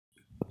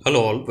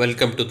Hello all,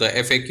 welcome to the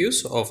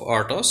FAQs of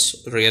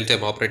RTOS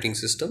real-time operating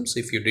systems.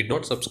 If you did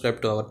not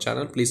subscribe to our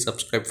channel, please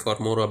subscribe for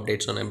more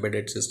updates on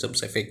embedded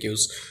systems,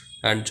 FAQs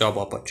and job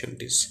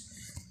opportunities.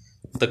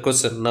 The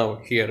question now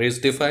here is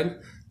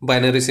define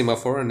binary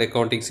semaphore and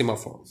accounting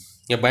semaphore.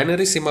 A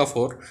binary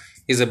semaphore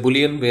is a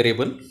Boolean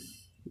variable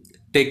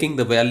taking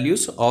the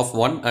values of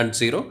 1 and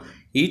 0.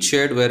 Each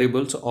shared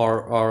variables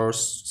or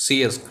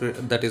CS,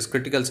 that is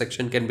critical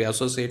section, can be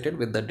associated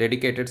with the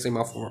dedicated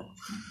semaphore.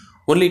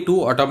 Only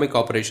two atomic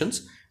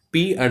operations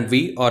P and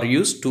V are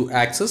used to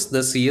access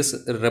the CS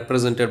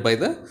represented by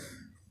the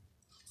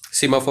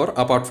semaphore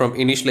apart from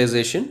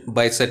initialization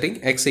by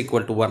setting x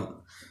equal to 1.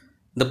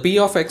 The P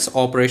of x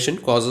operation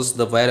causes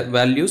the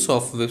values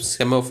of the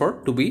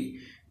semaphore to be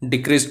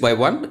decreased by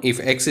 1 if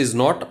x is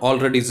not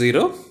already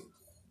 0.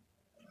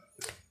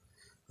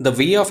 The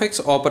V of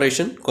x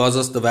operation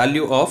causes the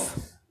value of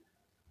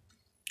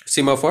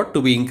semaphore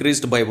to be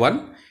increased by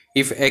 1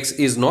 if x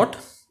is not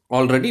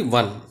already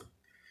 1.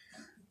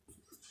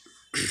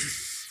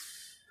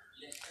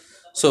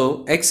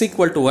 So x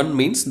equal to 1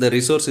 means the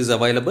resource is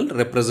available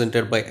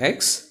represented by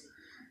x,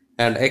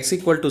 and x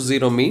equal to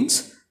 0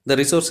 means the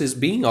resource is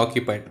being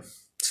occupied.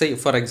 Say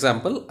for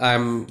example, I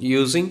am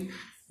using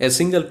a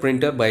single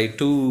printer by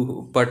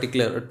two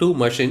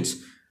machines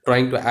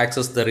trying to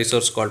access the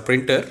resource called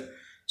printer.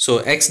 So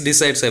x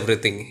decides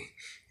everything.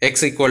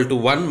 X equal to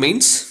 1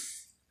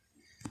 means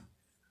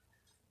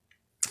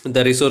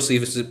the resource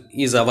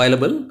is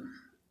available,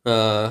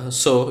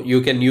 so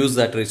you can use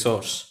that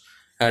resource.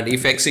 And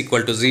if x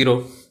equal to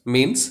 0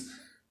 means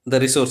the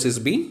resource is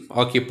being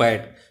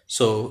occupied,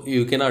 so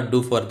you cannot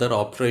do further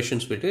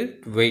operations with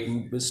it.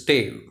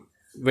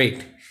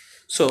 Wait.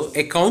 So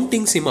a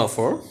counting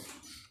semaphore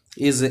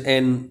is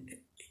an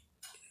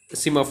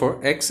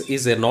semaphore. X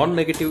is a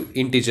non-negative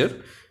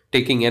integer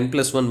taking n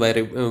plus 1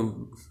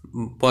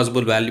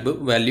 possible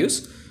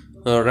values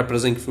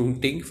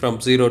representing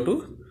from 0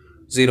 to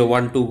 0,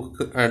 1,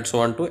 2 and so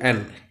on to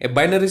n. A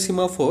binary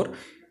semaphore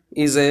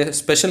is a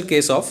special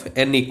case of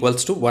n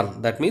equals to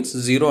 1. That means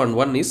 0 and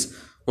 1 is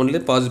only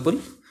possible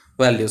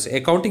values. A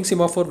counting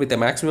semaphore with a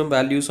maximum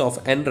values of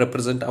n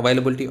represent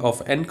availability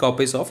of n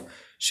copies of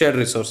shared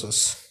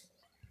resources.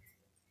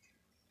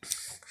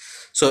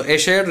 So a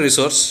shared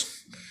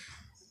resource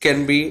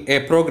can be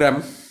a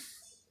program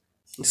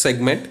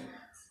segment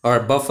or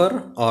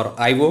buffer or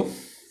IO.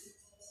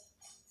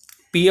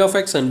 P of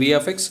x and V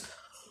of x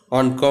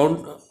on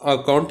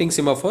counting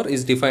semaphore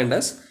is defined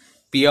as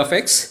P of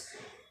x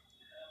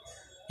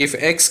if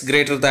x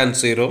greater than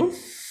 0,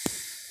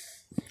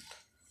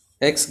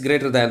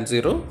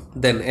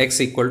 then x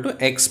equal to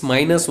x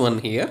minus 1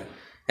 here,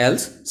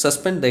 else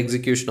suspend the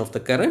execution of the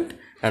current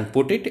and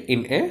put it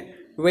in a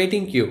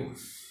waiting queue.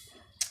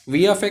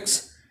 V of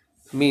x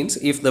means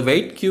if the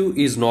wait queue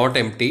is not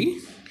empty,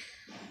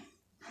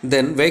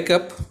 then wake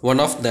up one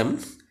of them,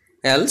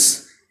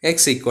 else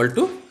x equal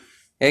to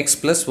x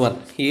plus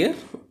 1. Here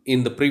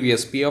in the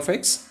previous P of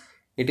x,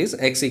 it is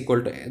x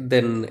equal to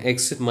then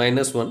x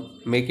minus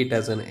 1, make it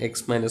as an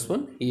x minus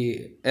 1,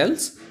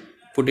 else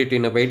put it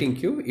in a waiting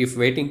queue. If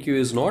waiting queue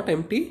is not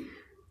empty,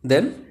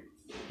 then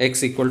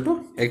x equal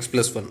to x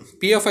plus 1.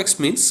 P of x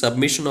means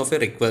submission of a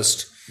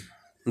request.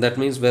 That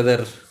means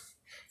whether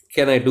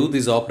can I do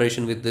this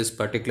operation with this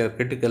particular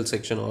critical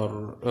section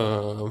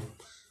or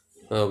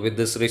with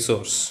this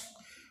resource.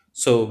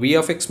 So V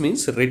of x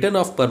means return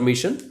of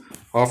permission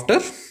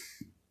after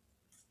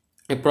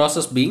a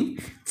process being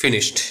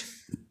finished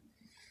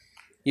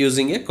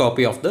using a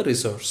copy of the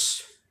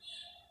resource.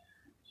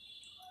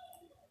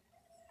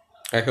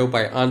 I hope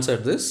I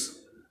answered this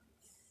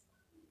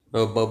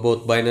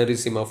both binary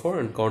semaphore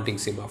and counting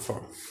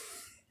semaphore.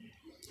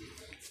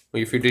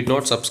 If you did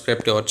not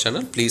subscribe to our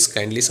channel, please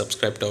kindly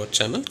subscribe to our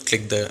channel.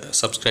 Click the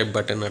subscribe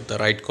button at the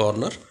right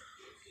corner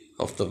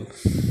of the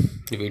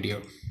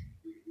video.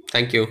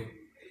 Thank you.